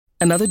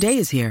Another day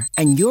is here,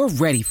 and you're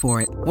ready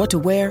for it. What to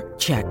wear?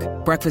 Check.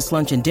 Breakfast,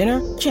 lunch, and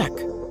dinner? Check.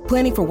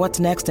 Planning for what's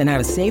next and how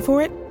to save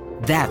for it?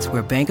 That's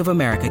where Bank of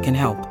America can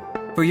help.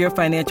 For your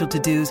financial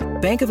to-dos,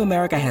 Bank of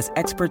America has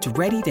experts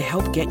ready to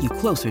help get you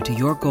closer to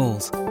your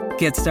goals.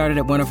 Get started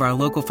at one of our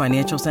local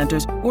financial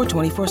centers or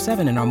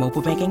 24/7 in our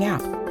mobile banking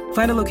app.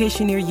 Find a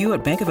location near you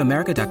at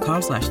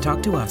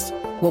bankofamerica.com/talktous.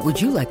 What would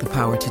you like the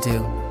power to do?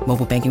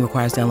 Mobile banking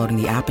requires downloading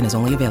the app and is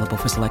only available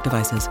for select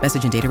devices.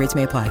 Message and data rates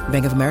may apply.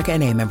 Bank of America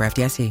NA, member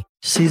FDIC.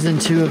 Season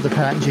 2 of the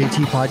Pat and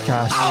JT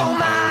podcast. Oh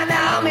man,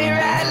 I'm here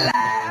at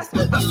last.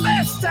 The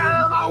best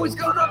time, always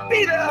gonna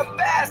be the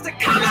best.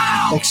 Come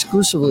on!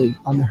 Exclusively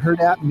on the Herd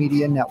App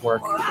Media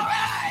Network.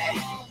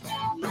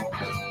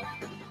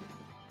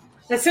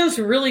 That sounds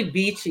really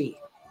beachy.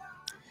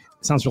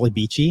 Sounds really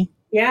beachy.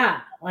 Yeah,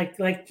 like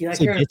you're on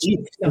a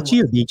beach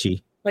beachy or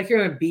beachy? Like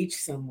you're on a beach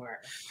somewhere.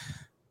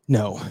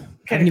 No,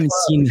 haven't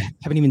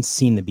even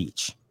seen the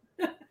beach.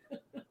 I've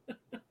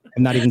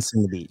not even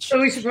seen the beach. So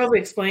we should probably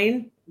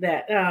explain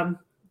that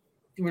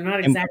we're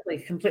not exactly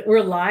complete.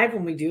 We're live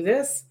when we do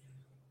this,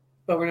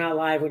 but we're not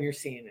live when you're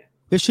seeing it.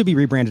 This should be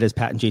rebranded as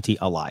Pat and JT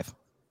Alive,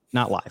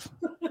 not live,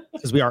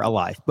 because we are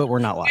alive, but we're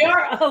not live. We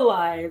are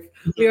alive.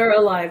 We are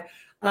alive.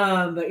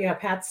 But yeah,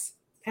 Pat's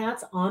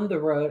on the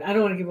road. I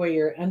don't want to give away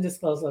your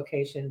undisclosed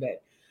location,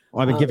 but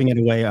I've been giving it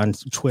away on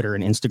Twitter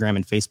and Instagram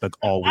and Facebook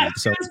all week.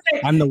 So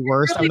I'm the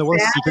worst. I'm the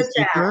worst secret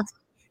keeper.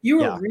 You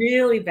were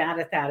really bad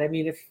at that. I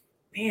mean,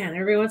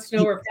 everybody wants to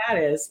know where Pat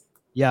is.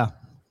 Yeah,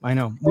 I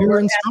know. We were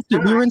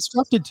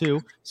instructed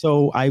to,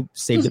 so I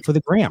saved it for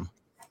the gram.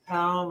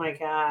 Oh my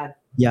God.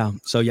 Yeah.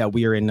 So yeah,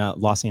 we are in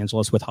Los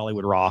Angeles with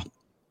Hollywood Raw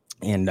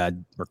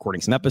and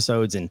recording some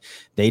episodes, and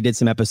they did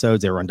some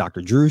episodes. They were on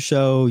Dr. Drew's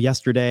show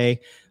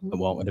yesterday.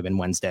 Well, it would have been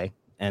Wednesday.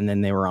 And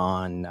then they were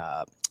on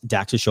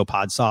Dax's show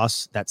Pod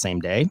Sauce that same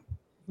day.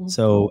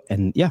 So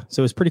it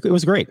was pretty cool. It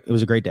was great. It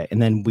was a great day.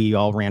 And then we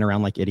all ran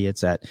around like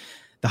idiots at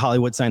the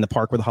Hollywood sign, the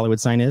park where the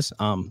Hollywood sign is,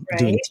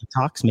 doing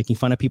TikToks, making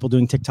fun of people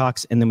doing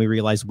TikToks. And then we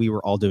realized we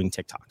were all doing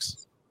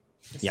TikToks.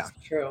 This is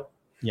true.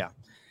 Yeah.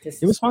 It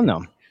was fun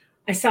though.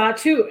 I saw it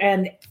too.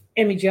 And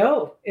Emmy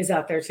Jo is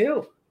out there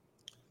too.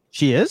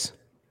 She is?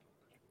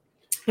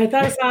 I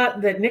thought I saw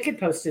that Nick had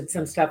posted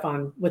some stuff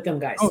on with them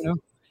guys. Oh no.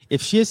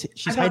 If she's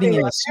hiding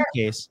in a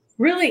suitcase.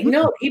 Really?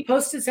 No, he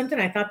posted something.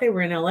 I thought they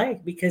were in LA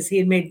because he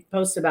had made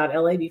posts about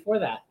LA before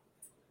that.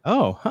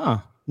 Oh, huh.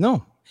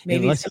 No.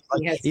 Maybe it's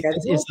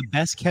the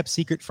best kept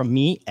secret from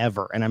me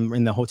ever. And I'm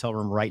in the hotel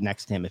room right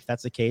next to him. If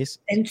that's the case.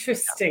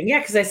 Interesting. Yeah,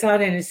 because I saw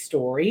it in his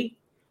story.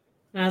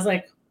 And I was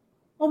like,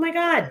 oh my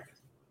God.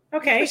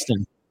 Okay.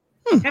 Interesting.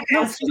 I have to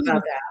ask him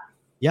about that.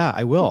 Yeah,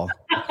 I will.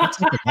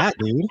 What's up with that,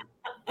 dude?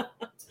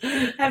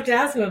 I have to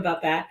ask him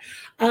about that.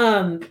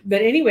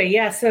 But anyway,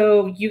 yeah.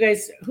 So you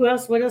guys,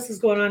 what else is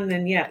going on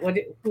then? Yeah.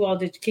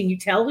 Can you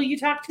tell who you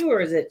talked to, or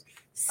is it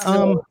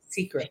still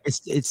secret?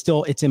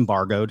 It's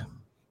embargoed.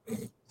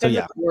 So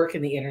yeah. Work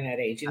in the internet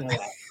age, you know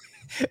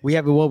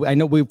that. I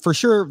know for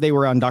sure they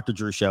were on Dr.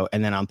 Drew's show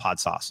and then on Pod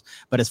Sauce.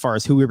 But as far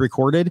as who we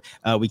recorded,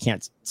 we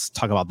can't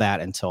talk about that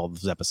until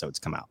those episodes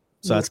come out.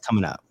 So that's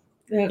coming up.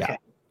 Okay. Yeah.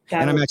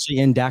 And I'm actually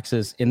in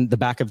Dax's, in the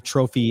back of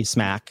Trophy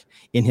Smack,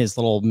 in his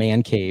little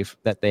man cave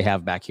that they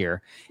have back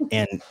here.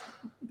 And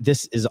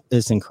this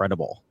is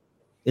incredible.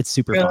 It's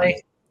super fun.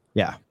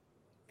 Yeah.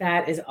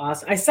 That is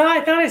awesome. I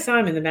thought I saw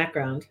him in the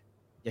background.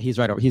 Yeah, he's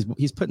right over.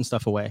 He's putting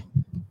stuff away.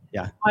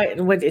 Yeah.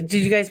 Did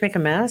you guys make a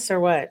mess or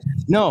what?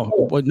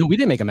 No, we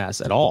didn't make a mess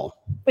at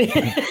all.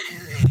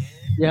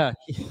 Yeah.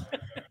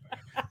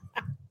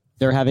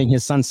 They're having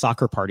his son's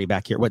soccer party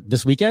back here. What,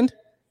 this weekend?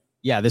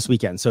 Yeah, this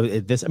weekend. So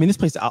this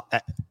place,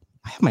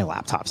 I have my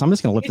laptop, so I'm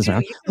just going to lift this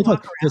around.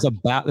 Look,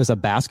 there's a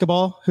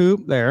basketball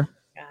hoop there.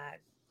 God.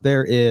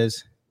 There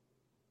is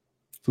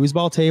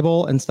foosball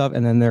table and stuff,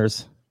 and then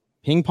there's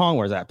ping pong.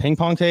 Where's that? Ping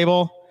pong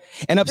table.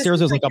 And upstairs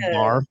there's like a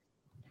bar.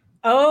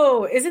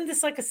 Oh, isn't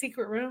this like a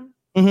secret room?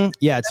 Mm-hmm.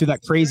 Yeah, it's through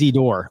that crazy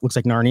door. Looks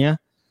like Narnia.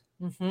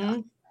 Mm-hmm. Yeah.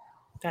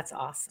 That's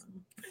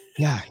awesome.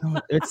 Yeah,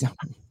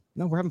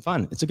 we're having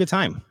fun. It's a good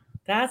time.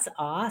 That's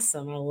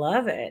awesome. I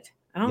love it.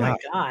 Oh my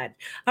God.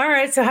 All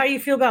right. So how do you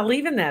feel about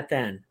leaving that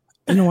then?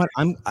 You know what?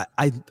 I'm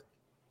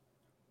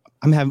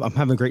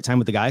having a great time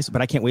with the guys, but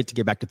I can't wait to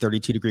get back to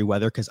 32-degree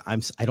weather because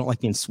I don't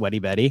like being sweaty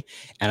Betty,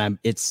 and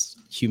it's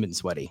humid and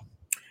sweaty.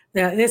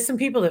 Now, there's some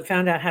people that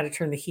found out how to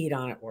turn the heat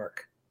on at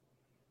work.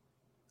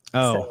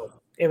 Oh, so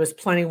it was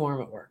plenty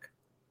warm at work.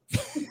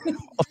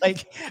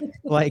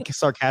 like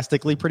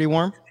sarcastically pretty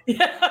warm.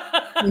 Yeah.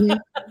 Mm-hmm.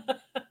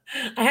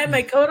 I had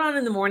my coat on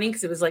in the morning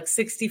because it was like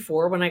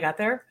 64 when I got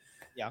there.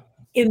 Yeah.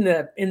 In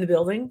the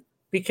building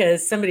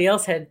because somebody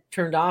else had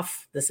turned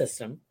off the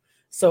system.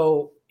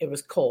 So it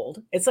was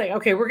cold. It's like,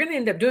 okay, we're going to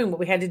end up doing what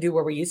we had to do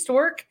where we used to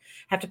work,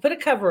 have to put a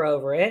cover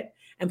over it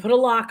and put a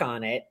lock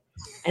on it.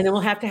 And then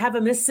we'll have to have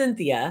a Miss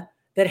Cynthia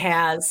that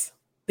has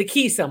the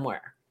key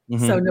somewhere.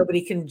 Mm-hmm. So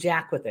nobody can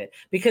jack with it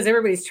because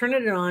everybody's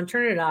turning it on,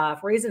 turning it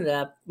off, raising it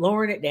up,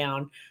 lowering it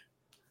down.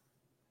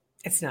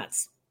 It's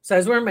nuts. So I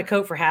was wearing my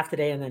coat for half the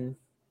day and then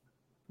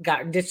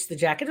ditched the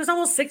jacket. It was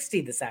almost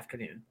 60 this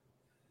afternoon.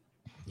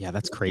 Yeah,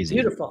 that's crazy.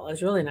 Beautiful. It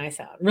was really nice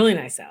out. Really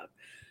nice out.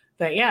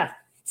 But yeah,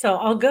 so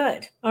all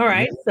good. All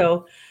right.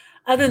 So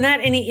other than that,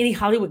 any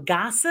Hollywood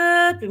gossip?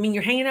 I mean,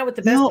 you're hanging out with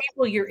the best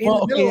people. You're in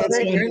the middle of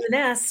it. You're in the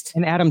nest.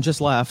 And Adam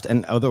just left,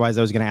 and otherwise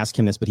I was going to ask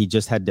him this, but he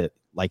just had to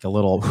like a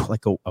little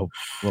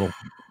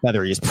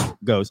feather. He just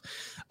goes.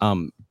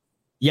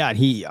 Yeah,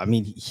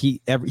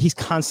 he's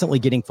constantly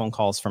getting phone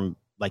calls from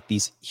like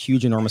these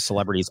huge, enormous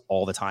celebrities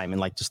all the time, and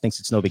like just thinks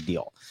it's no big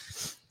deal.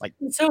 Like,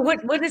 so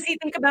what does he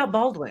think about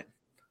Baldwin?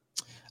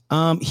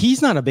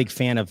 He's not a big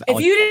fan of.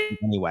 If you didn't,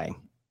 anyway,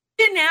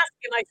 didn't ask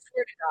him, I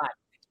swear to God.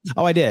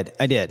 Oh, I did.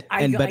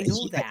 I know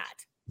that.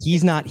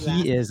 He's not.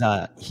 He is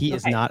not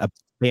a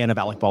fan of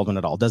Alec Baldwin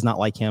at all. Does not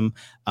like him.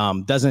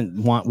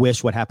 Doesn't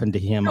wish what happened to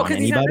him on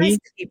anybody. He's not nice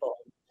to people.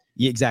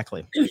 Yeah,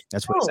 exactly.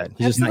 That's what he said.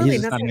 He's just not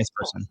a nice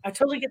person. I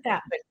totally get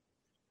that. But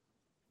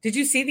did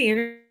you see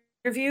the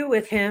interview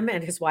with him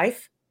and his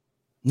wife?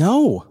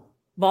 No.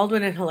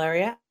 Baldwin and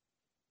Hilaria?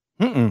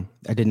 I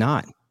did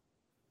not.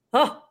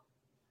 Oh,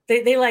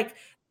 they like,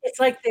 it's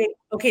like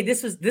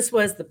this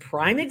was the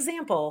prime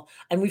example,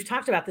 and we've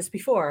talked about this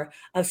before,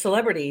 of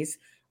celebrities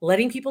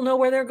letting people know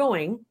where they're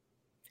going,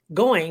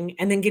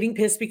 and then getting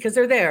pissed because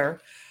they're there,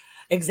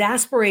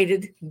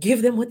 exasperated,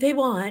 give them what they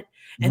want,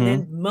 and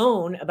then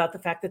moan about the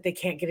fact that they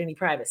can't get any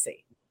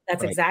privacy.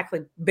 That's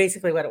exactly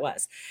basically what it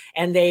was.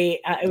 And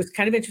it was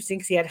kind of interesting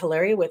because he had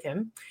Hilaria with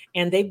him,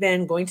 and they've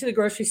been going to the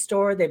grocery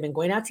store. They've been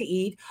going out to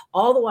eat,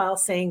 all the while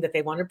saying that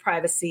they wanted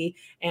privacy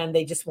and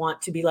they just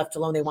want to be left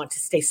alone. They want to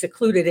stay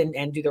secluded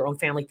and do their own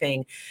family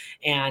thing.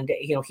 And,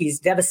 he's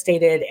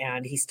devastated,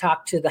 and he's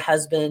talked to the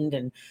husband,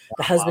 and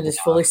the husband is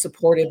fully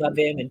supportive of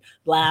him, and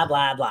blah,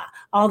 blah, blah,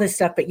 all this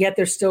stuff. But yet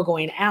they're still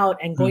going out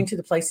and going to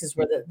the places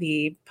where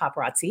the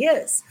paparazzi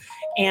is.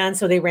 And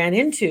so they ran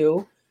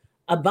into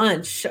a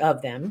bunch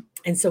of them.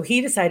 And so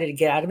he decided to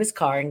get out of his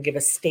car and give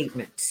a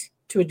statement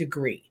to a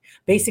degree,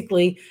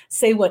 basically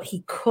say what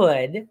he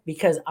could,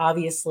 because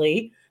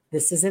obviously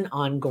this is an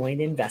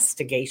ongoing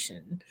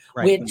investigation,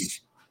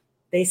 which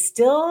they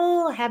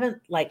still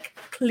haven't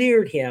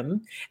cleared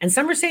him. And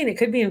some are saying it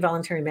could be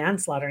involuntary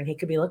manslaughter and he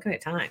could be looking at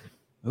time.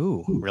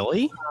 Ooh,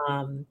 really?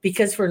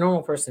 Because for a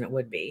normal person, it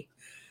would be.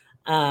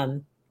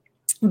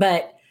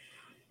 But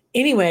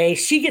anyway,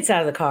 she gets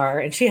out of the car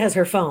and she has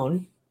her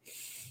phone.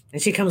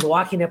 And she comes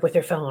walking up with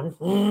her phone.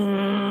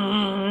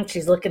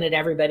 She's looking at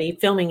everybody,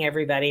 filming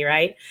everybody,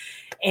 right?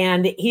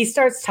 And he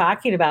starts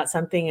talking about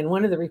something. And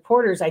one of the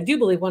reporters, I do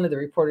believe one of the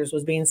reporters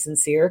was being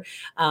sincere.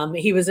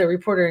 He was a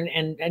reporter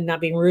and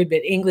not being rude,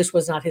 but English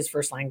was not his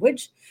first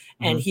language.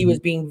 And he was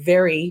being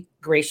very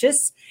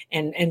gracious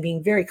and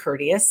being very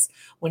courteous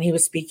when he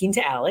was speaking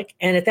to Alec.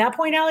 And at that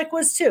point, Alec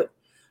was too.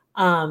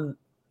 And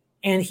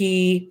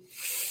he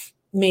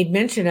made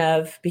mention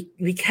of,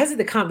 because of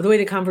the way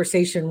the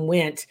conversation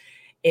went,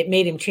 it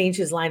made him change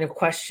his line of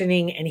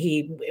questioning. And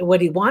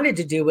what he wanted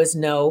to do was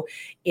know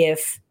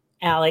if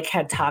Alec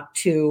had talked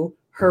to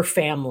her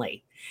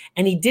family.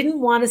 And he didn't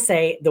want to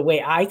say, the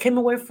way I came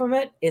away from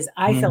it is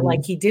I felt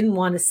like he didn't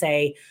want to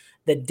say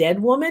the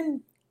dead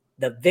woman,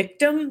 the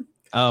victim.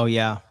 Oh,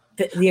 yeah.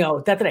 He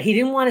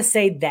didn't want to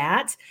say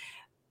that,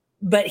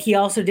 but he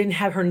also didn't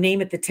have her name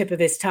at the tip of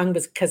his tongue,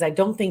 because I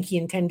don't think he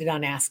intended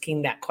on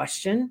asking that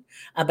question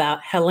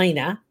about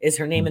Helena is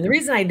her name. And the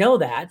reason I know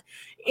that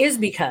is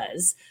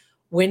because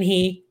when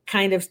he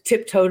kind of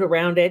tiptoed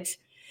around it,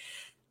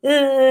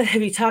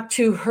 have you talked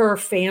to her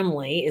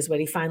family, is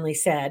what he finally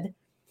said.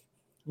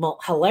 Well,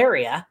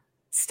 Hilaria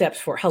steps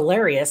for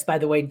hilarious, by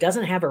the way,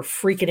 doesn't have her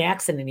freaking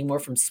accent anymore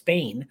from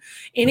Spain.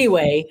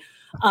 Anyway,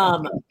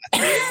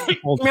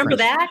 remember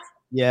that?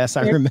 Yes,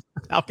 I remember.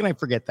 How can I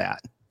forget that?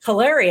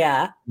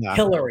 Hilaria,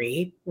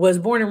 Hillary, was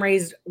born and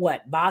raised,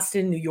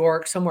 Boston, New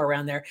York, somewhere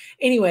around there.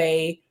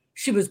 Anyway,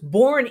 she was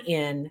born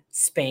in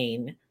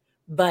Spain,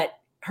 but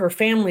her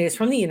family is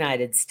from the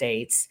United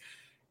States.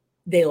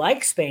 They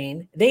like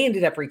Spain. They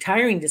ended up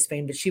retiring to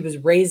Spain, but she was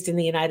raised in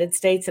the United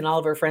States, and all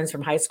of her friends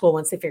from high school,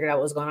 once they figured out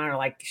what was going on, are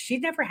like, she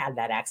never had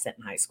that accent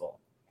in high school.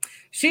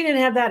 She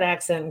didn't have that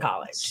accent in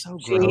college. So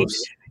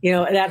gross.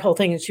 That whole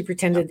thing. And she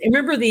pretended.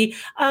 Remember the,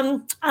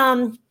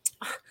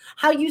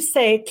 how you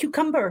say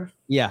cucumber?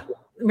 Yeah.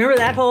 Remember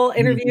that whole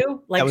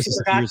interview? That was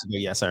a few years ago.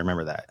 Yes, I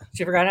remember that.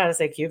 She forgot how to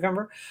say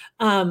cucumber.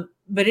 But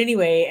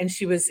anyway, and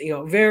she was,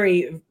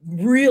 very,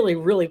 really,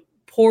 really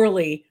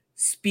poorly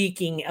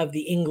speaking of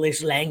the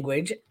English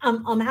language.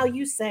 How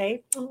you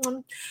say.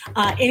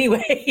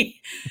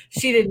 Anyway,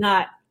 she did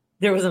not.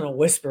 There wasn't a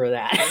whisper of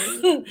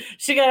that.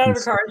 She got out of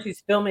her car and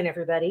she's filming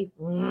everybody.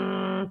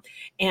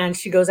 And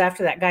she goes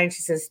after that guy and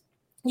she says,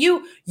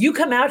 You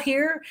come out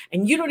here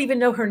and you don't even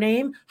know her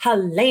name?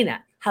 Helena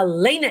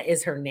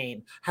is her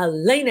name.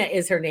 Helena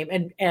is her name.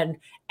 And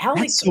Alec,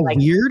 that's so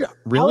weird.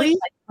 Really? Alec,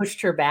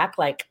 pushed her back.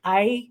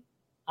 I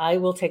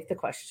will take the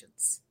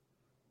questions,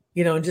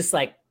 and just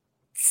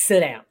sit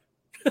down.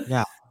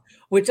 Yeah.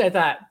 Which I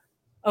thought,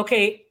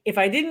 okay, if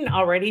I didn't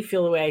already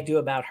feel the way I do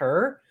about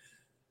her,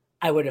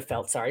 I would have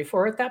felt sorry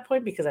for her at that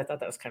point, because I thought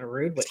that was kind of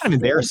rude. It's kind of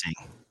embarrassing.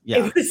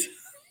 Yeah.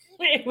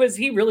 It was,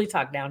 he really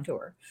talked down to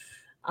her.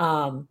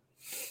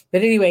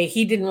 But anyway,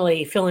 he didn't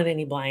really fill in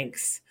any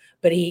blanks,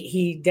 but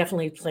he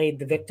definitely played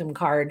the victim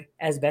card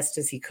as best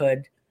as he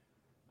could.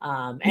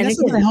 And that's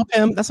not going to help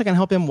him. That's not going to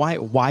help him.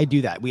 Why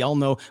do that? We all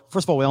know,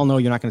 first of all, we all know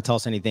you're not going to tell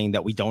us anything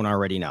that we don't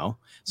already know.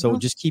 So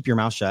just keep your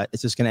mouth shut.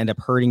 It's just going to end up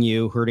hurting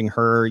you, hurting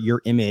her,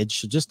 your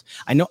image. Just,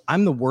 I know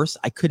I'm the worst.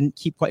 I couldn't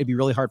keep quiet. It'd be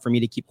really hard for me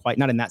to keep quiet.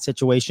 Not in that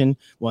situation.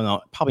 Well,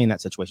 no, probably in that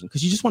situation,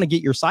 because you just want to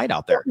get your side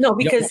out there. No,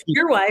 because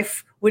your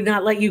wife would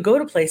not let you go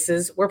to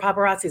places where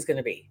paparazzi is going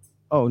to be.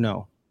 Oh,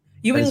 no.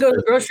 You wouldn't go to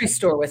the grocery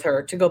store with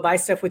her to go buy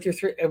stuff with your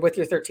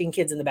 13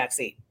 kids in the back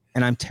seat.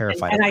 And I'm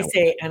terrified.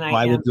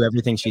 I would do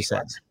everything she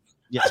says.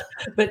 Yes.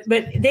 But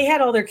they had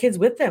all their kids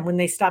with them when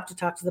they stopped to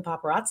talk to the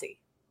paparazzi.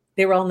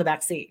 They were all in the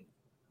back seat.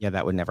 Yeah,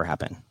 that would never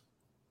happen.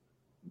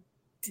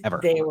 Ever.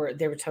 They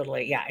were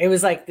totally, yeah. It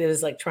was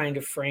like trying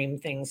to frame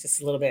things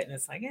just a little bit, and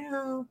it's like,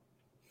 yeah,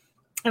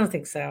 I don't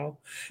think so.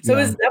 So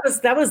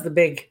that was the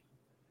big,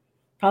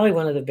 probably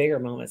one of the bigger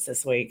moments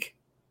this week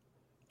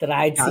that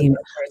I'd seen.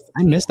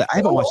 I missed that. I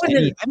haven't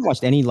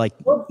watched any like.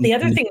 Well, the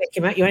other thing that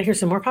came out. You want to hear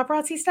some more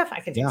paparazzi stuff?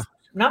 I can. Yeah.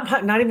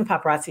 Not even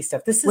paparazzi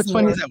stuff. This is what's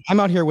funny is that I'm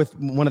out here with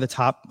one of the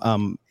top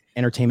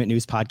entertainment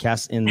news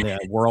podcasts in the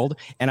world,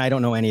 and I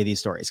don't know any of these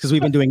stories because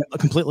we've been doing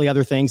completely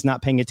other things,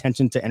 not paying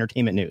attention to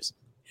entertainment news.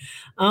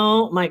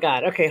 Oh my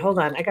God. Okay, hold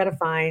on. I gotta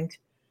find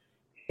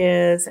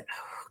his. Oh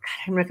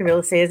God, I'm not gonna be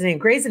able to say his name.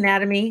 Grey's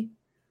Anatomy.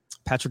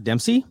 Patrick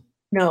Dempsey.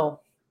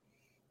 No.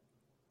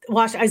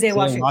 Isaiah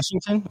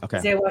Washington. Okay.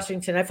 Isaiah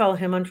Washington. I follow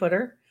him on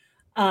Twitter,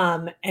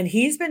 and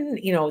he's been,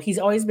 he's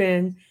always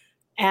been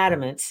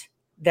adamant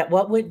that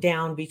what went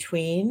down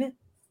between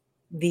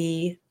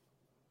the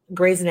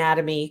Grey's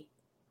Anatomy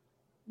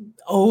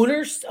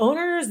owners,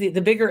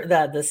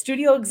 the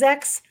studio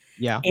execs,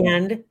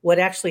 and what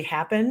actually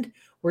happened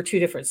were two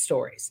different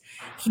stories.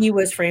 He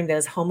was framed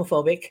as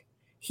homophobic.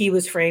 He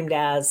was framed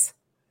as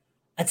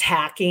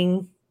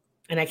attacking,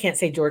 and I can't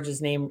say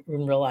George's name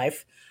in real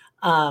life.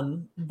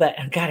 But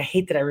God, I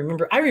hate that I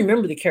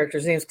remember the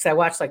characters' names because I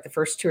watched like the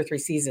first 2 or 3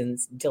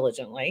 seasons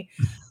diligently.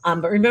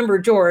 But remember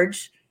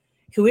George,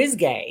 who is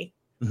gay.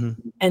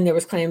 Mm-hmm. And there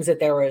was claims that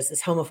there was this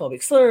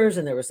homophobic slurs,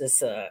 and there was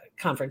this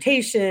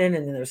confrontation,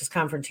 and then there was this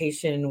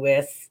confrontation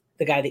with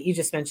the guy that you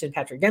just mentioned,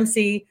 Patrick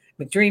Dempsey,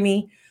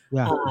 McDreamy,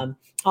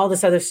 all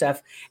this other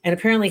stuff. And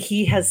apparently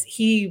he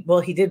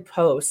did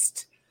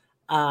post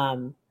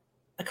a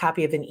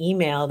copy of an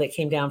email that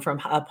came down from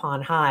up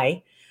on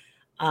high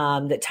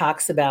that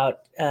talks about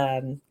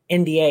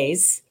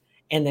NDAs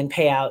and then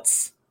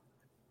payouts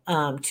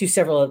to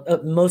several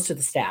of most of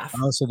the staff.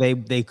 Oh, so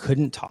they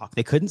couldn't talk.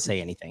 They couldn't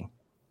say anything.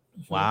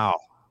 Wow.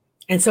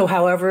 And so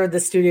however the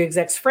studio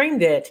execs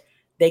framed it,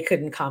 they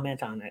couldn't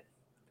comment on it.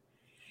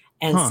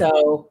 And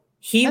so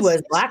he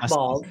was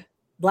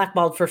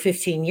blackballed for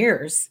 15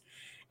 years.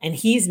 And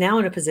he's now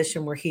in a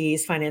position where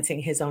he's financing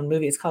his own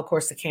movie. It's called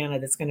Corsicana,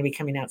 that's going to be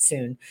coming out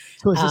soon.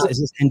 So is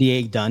this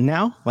NDA done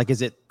now? Like,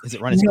 is it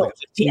run its course?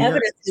 The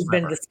evidence has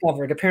been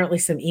discovered. Apparently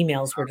some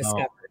emails were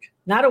discovered.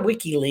 Not a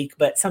wiki leak,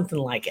 but something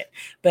like it.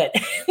 But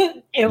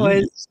it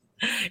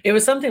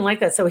was something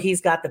like that. So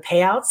he's got the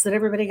payouts that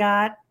everybody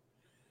got.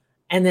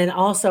 And then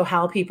also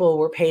how people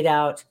were paid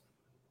out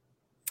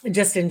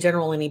just in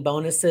general, any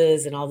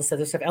bonuses and all this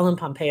other stuff. Ellen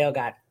Pompeo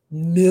got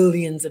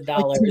millions of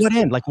dollars. Like, to what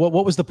end? Like,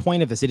 what was the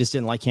point of this? They just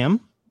didn't like him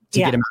to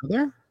get him out of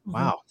there?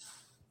 Wow.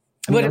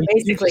 What it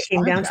basically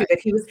came down to that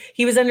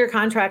he was under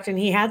contract and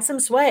he had some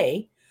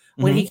sway.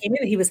 When he came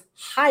in, he was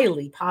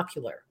highly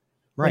popular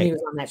when he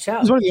was on that show. He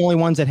was one of the only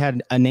ones that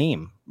had a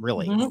name,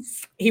 really.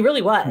 He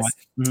really was.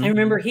 I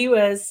remember he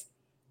was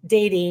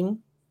dating,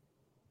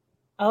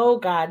 oh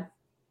God,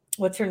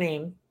 what's her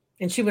name?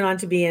 And she went on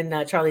to be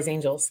in Charlie's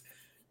Angels,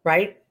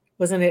 right?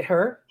 Wasn't it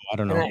her? I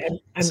don't know.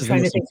 I'm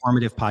trying to think.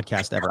 Informative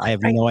podcast ever. I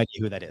have no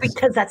idea who that is.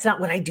 Because that's not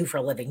what I do for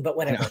a living, but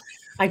whatever.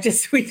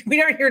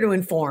 We aren't here to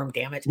inform,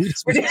 damn it.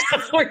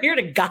 We're here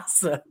to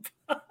gossip.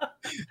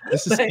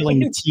 This is spilling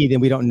the tea, then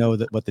we don't know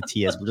what the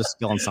tea is. We're just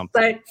spilling something.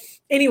 But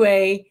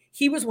anyway,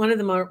 he was one of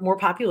the more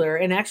popular.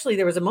 And actually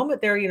there was a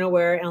moment there,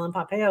 where Ellen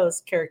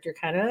Pompeo's character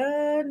kind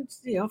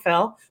of,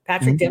 fell.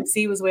 Patrick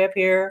Dempsey was way up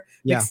here.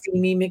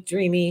 McSteamy,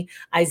 McDreamy,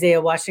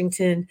 Isaiah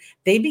Washington.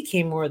 They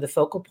became more of the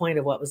focal point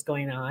of what was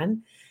going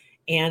on.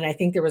 And I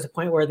think there was a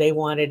point where they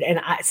wanted,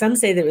 and some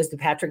say that it was the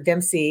Patrick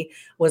Dempsey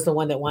was the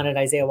one that wanted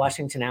Isaiah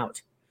Washington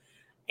out.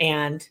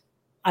 And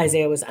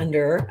Isaiah was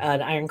under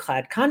an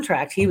ironclad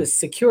contract. He was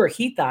secure,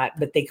 he thought,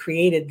 but they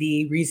created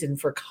the reason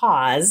for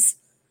cause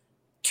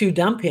to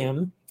dump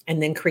him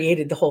and then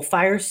created the whole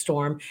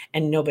firestorm,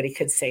 and nobody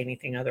could say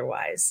anything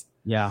otherwise.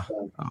 Yeah.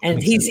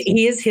 And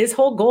his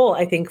whole goal,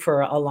 I think,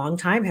 for a long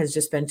time has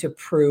just been to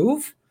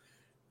prove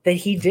that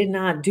he did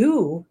not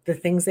do the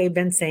things they've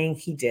been saying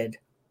he did.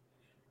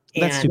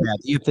 That's too bad.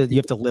 You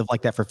have to live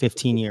like that for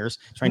 15 years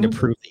trying to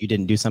prove that you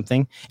didn't do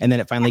something. And then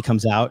it finally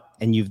comes out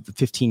and you've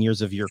 15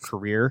 years of your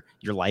career,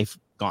 your life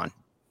gone.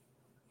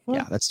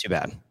 Yeah, that's too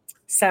bad.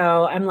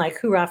 So I'm like,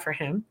 hoorah for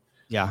him.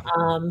 Yeah.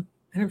 And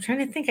I'm trying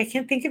to think. I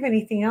can't think of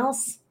anything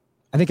else.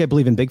 I think I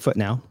believe in Bigfoot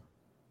now.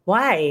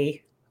 Why?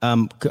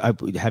 Having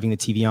the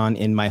TV on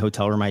in my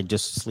hotel room, I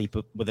just sleep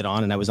with it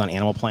on, and I was on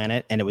Animal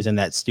Planet, and it was in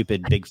that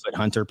stupid Bigfoot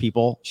hunter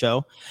people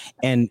show.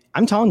 And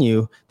I'm telling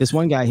you, this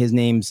one guy, his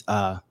name's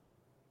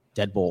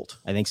Deadbolt,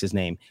 I think's his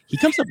name. He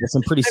comes up with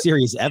some pretty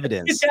serious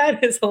evidence.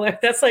 That is hilarious.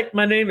 That's like,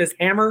 my name is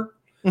Hammer.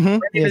 Mm-hmm. My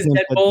name is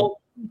Deadbolt.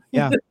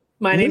 Yeah.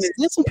 My name is.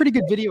 That's some pretty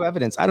good video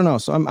evidence. I don't know.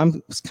 So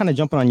I'm kind of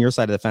jumping on your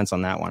side of the fence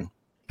on that one.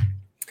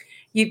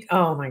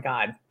 Oh my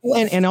God.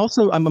 And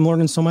also I'm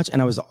learning so much.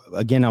 And I was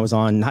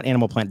on not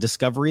Animal Planet,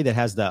 Discovery, that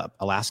has the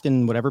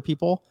Alaskan whatever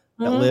people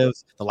that live,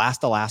 the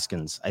last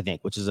Alaskans, I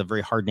think, which is a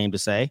very hard name to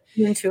say.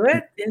 Inuits,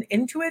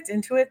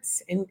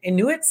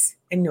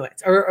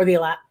 or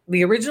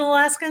the original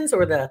Alaskans,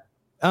 or the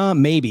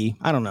maybe,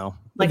 I don't know.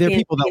 Like there are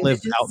people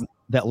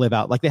that live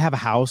out, like they have a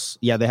house.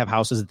 Yeah, they have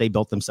houses that they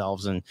built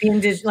themselves, and the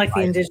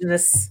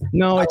indigenous.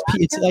 No,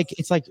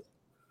 it's like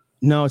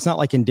no, it's not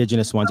like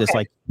indigenous ones. Okay. It's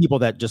like people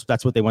that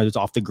that's what they want. It's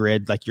off the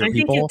grid, like your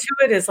people. I think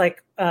Intuit is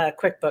like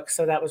QuickBooks,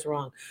 so that was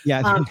wrong.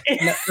 Yeah,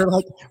 they're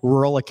like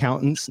rural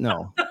accountants.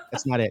 No,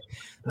 that's not it.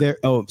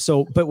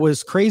 But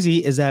what's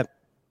crazy is that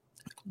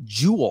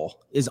Jewel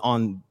is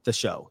on the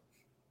show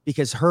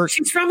because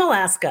she's from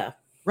Alaska.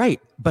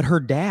 Right. But her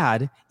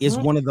dad is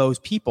one of those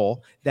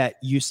people that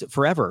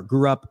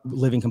grew up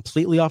living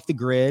completely off the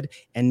grid.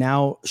 And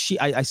now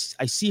I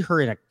see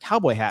her in a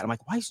cowboy hat. I'm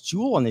like, why is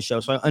Jewel on this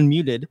show? So I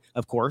unmuted,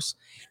 of course.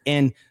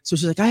 And so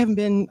she's like, I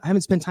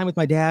haven't spent time with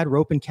my dad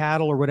roping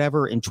cattle or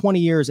whatever in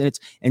 20 years.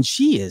 And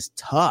she is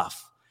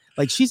tough.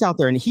 Like she's out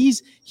there and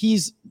he's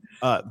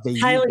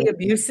highly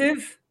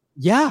abusive.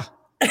 Yeah.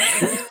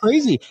 It's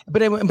crazy.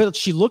 But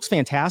she looks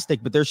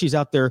fantastic. But there she's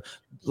out there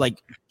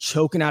like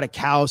choking out a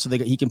cow so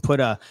he can put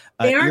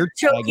they aren't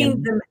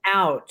choking them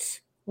out.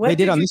 What they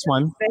did on this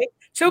one.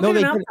 Choking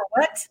them out for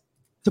what?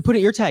 To put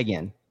an ear tag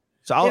in.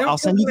 So I'll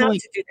send you the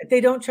link.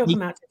 They don't choke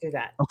them out to do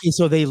that. Okay,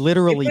 so they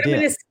literally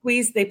did.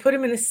 They put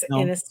them in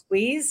a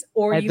squeeze,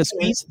 or the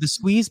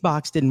squeeze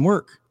box didn't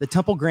work. The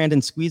Temple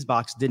Grandin squeeze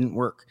box didn't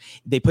work.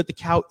 They put the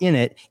cow in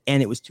it,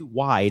 and it was too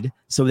wide,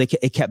 so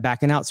it kept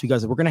backing out. So he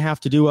goes, "We're going to have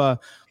to do a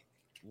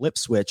lip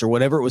switch or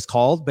whatever it was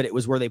called," but it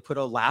was where they put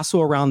a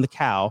lasso around the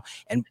cow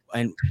and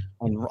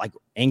like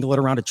angle it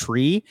around a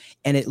tree,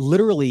 and it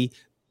literally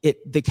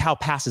the cow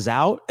passes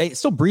out. It's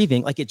still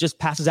breathing, like it just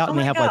passes out, and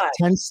they have like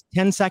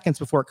 10 seconds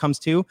before it comes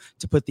to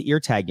put the ear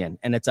tag in,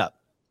 and it's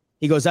up.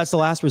 He goes, "That's the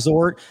last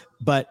resort,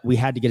 but we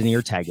had to get an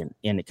ear tag in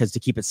it because to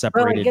keep it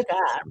separated." Well, I get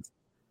that.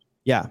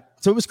 Yeah,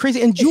 so it was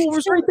crazy, and Jewel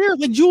was right there.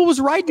 Like Jewel was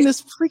riding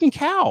this freaking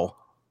cow.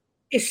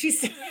 Is she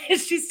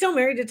still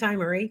married to Ty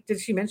Murray? Did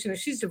she mention it?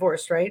 She's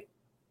divorced, right?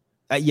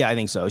 Yeah, I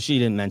think so. She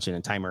didn't mention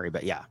it, Ty Murray,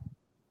 but yeah.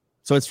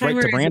 So it's right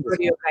to Brandon.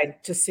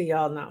 Just so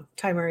y'all know,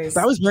 Ty Murray is.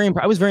 I was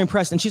very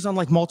impressed, and she's on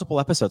like multiple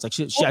episodes. Like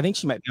I think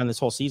she might be on this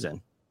whole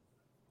season.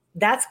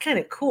 That's kind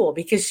of cool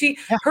because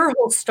her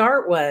whole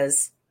start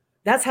was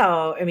that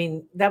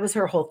was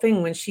her whole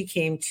thing when she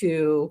came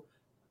to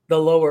the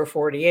lower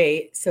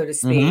 48, so to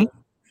speak.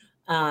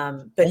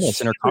 Mm-hmm. But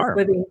it's in her car.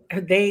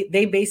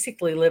 They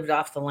basically lived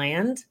off the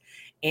land,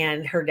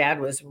 and her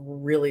dad was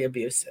really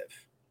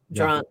abusive.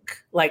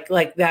 Drunk, like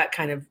that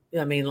kind of,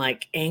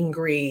 like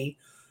angry,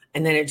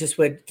 and then it just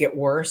would get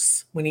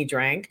worse when he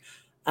drank.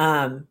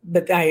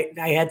 But I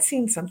had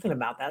seen something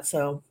about that,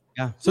 so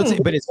yeah. So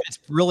it's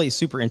really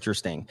super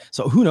interesting.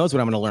 So who knows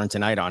what I'm going to learn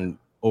tonight on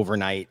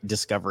Overnight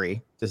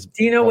Discovery? Do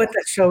you know what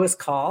that show is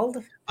called?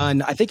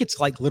 I think it's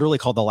like literally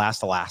called The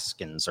Last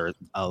Alaskans, or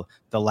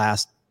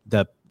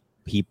the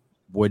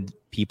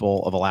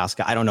people of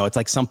Alaska. I don't know. It's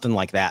like something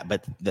like that,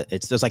 but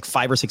there's like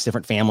 5 or 6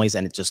 different families,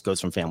 and it just goes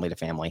from family to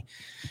family.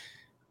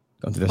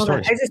 Going through the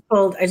stories.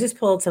 I just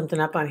pulled something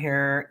up on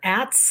here.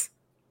 Atz,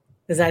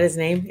 is that his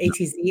name?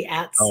 ATZ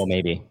Atz. Oh,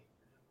 maybe.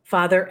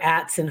 Father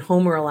Atz in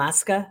Homer,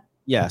 Alaska.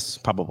 Yes,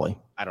 probably.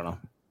 I don't know.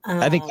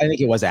 I think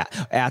it was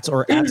Atz,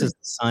 or Atz is the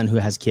son who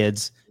has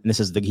kids, and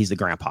he's the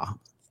grandpa,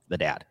 the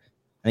dad.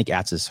 I think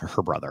Atz is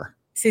her brother.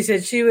 She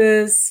said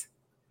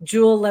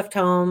Jewel left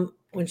home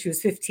when she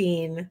was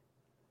 15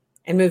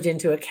 and moved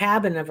into a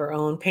cabin of her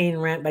own, paying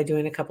rent by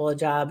doing a couple of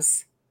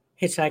jobs,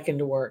 hitchhiking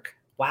to work.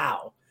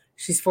 Wow.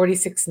 She's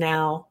 46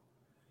 now,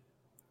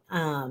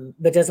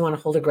 but doesn't want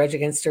to hold a grudge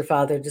against her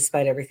father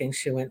despite everything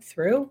she went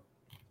through.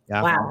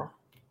 Yeah. Wow.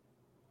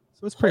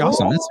 So it's pretty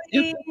awesome.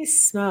 Holy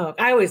smoke.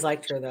 I always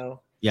liked her,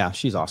 though. Yeah,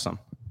 she's awesome.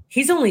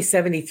 He's only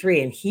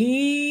 73, and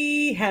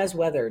he has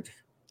weathered.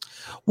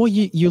 Well,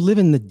 you live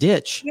in the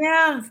ditch.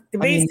 Yeah,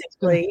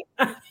 basically.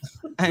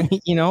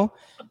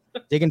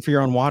 Digging for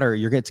your own water,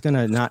 it's going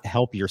to not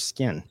help your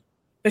skin.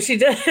 But she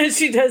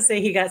does say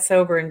he got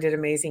sober and did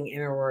amazing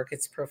inner work.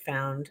 It's a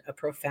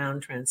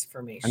profound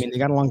transformation. They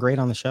got along great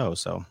on the show,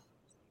 so.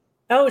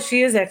 Oh,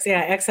 she is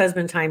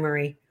ex-husband Ty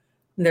Murray.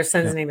 And their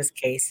son's name is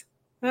Case.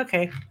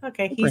 Okay.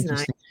 He's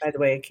 9, by the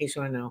way, in case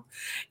you want to know.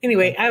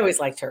 Anyway, I always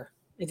liked her.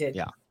 I did.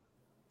 Yeah.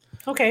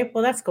 Okay,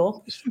 well, that's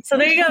cool. So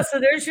there you go. So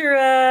there's your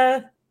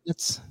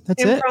that's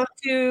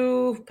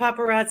impromptu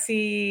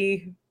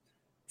paparazzi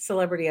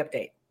celebrity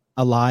update.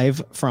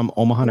 Alive from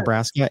Omaha,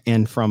 Nebraska,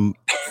 and from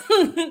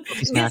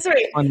That's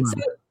right.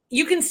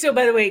 You can still,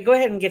 by the way, go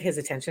ahead and get his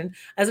attention.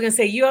 I was going to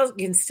say, you all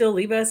can still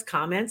leave us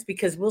comments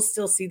because we'll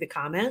still see the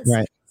comments.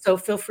 Right. So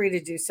feel free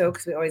to do so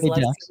because we always love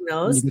seeing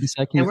those. And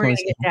we're going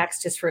to get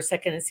Dax just for a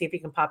second and see if he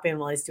can pop in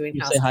while he's doing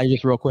house. Say hi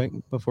just real quick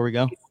before we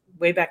go.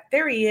 Way back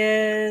there he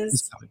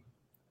is.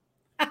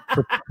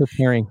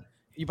 Preparing.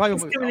 He's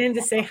coming in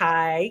to say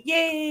hi.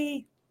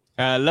 Yay.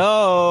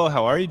 Hello.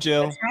 How are you,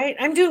 Jill? That's right.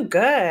 I'm doing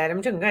good.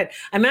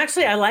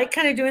 I like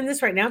kind of doing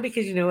this right now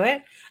because you know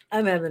what?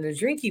 I'm having a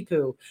drinky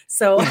poo.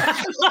 So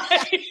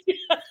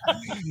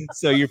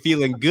So you're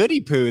feeling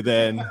goody poo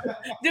then.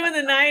 Doing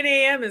the 9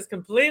 a.m. is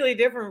completely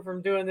different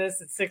from doing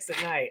this at 6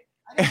 at night.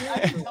 I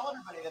didn't tell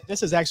everybody that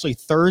this is actually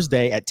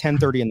Thursday at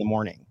 10:30 in the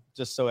morning,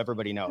 just so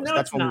everybody knows. No,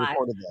 That's when we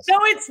recorded this. No,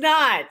 it's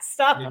not.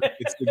 Stop it.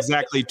 It's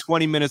exactly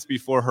 20 minutes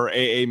before her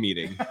AA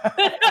meeting.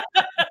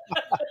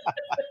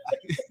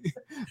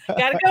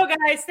 Gotta go,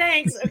 guys.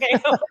 Thanks. Okay.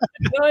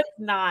 No, it's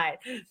not.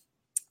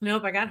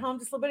 Nope, I got home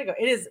just a little bit ago.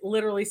 It is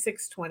literally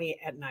 6:20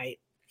 at night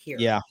here.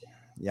 Yeah,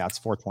 it's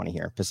 4:20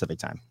 here, Pacific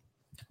time.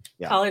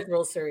 Yeah. College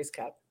World Series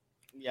Cup.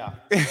 Yeah.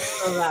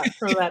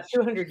 From that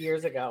 200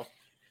 years ago.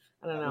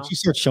 I don't know. When she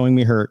starts showing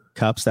me her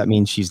cups, that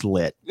means she's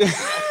lit.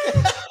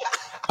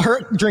 Her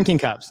drinking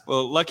cups.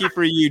 Well, lucky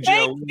for you,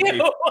 Jill. Thank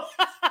you.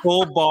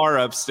 Full bar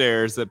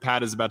upstairs that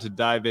Pat is about to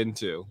dive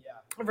into.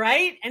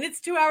 Right? And it's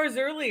 2 hours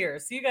earlier,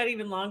 so you got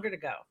even longer to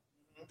go.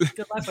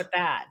 Good luck with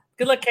that.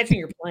 Good luck catching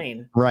your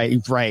plane. Right.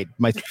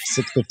 My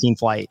 6:15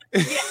 flight.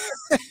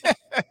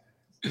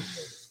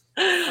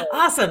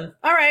 Awesome.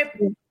 All right.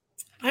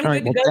 I'm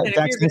good to go. Well,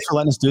 Dax, thanks for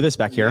letting us do this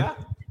back here.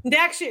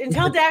 Dax, and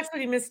tell Dax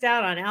what he missed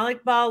out on.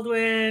 Alec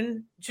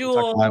Baldwin,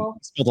 Jewel.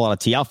 Spilled a lot of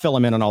tea. I'll fill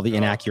him in on all the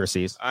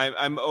inaccuracies.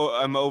 I'm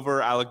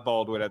over Alec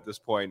Baldwin at this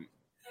point.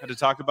 Had to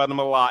talk about him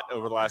a lot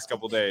over the last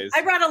couple of days.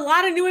 I brought a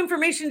lot of new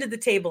information to the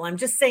table. I'm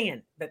just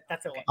saying, but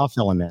that's okay. I'll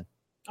fill him in.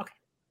 Okay.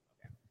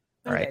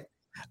 All right.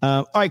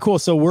 All right, cool.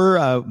 So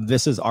we're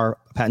this is our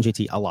Pat and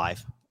JT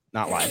alive,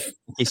 not live,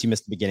 in case you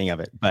missed the beginning of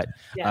it. But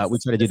yes. We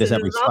try to do this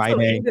every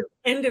Friday.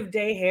 End of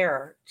day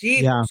hair.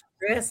 Jesus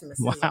Christmas.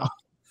 Wow.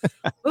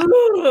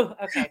 Ooh,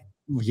 okay.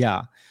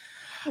 Yeah.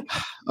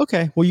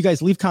 Okay. Well, you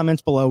guys leave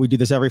comments below. We do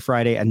this every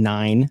Friday at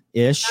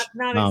 9-ish.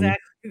 Not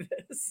exactly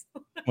this.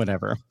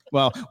 Whatever.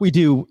 Well, we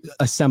do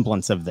a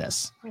semblance of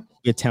this.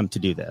 We attempt to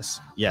do this.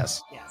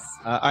 Yes.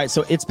 All right.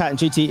 So it's Pat and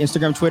JT,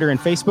 Instagram, Twitter, and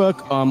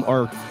Facebook.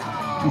 Or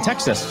you can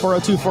text us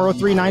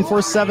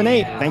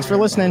 402-403-9478. Thanks for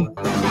listening.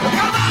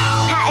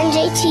 Pat and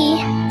JT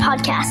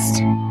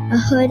Podcast, a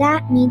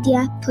Huda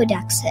Media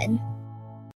Production.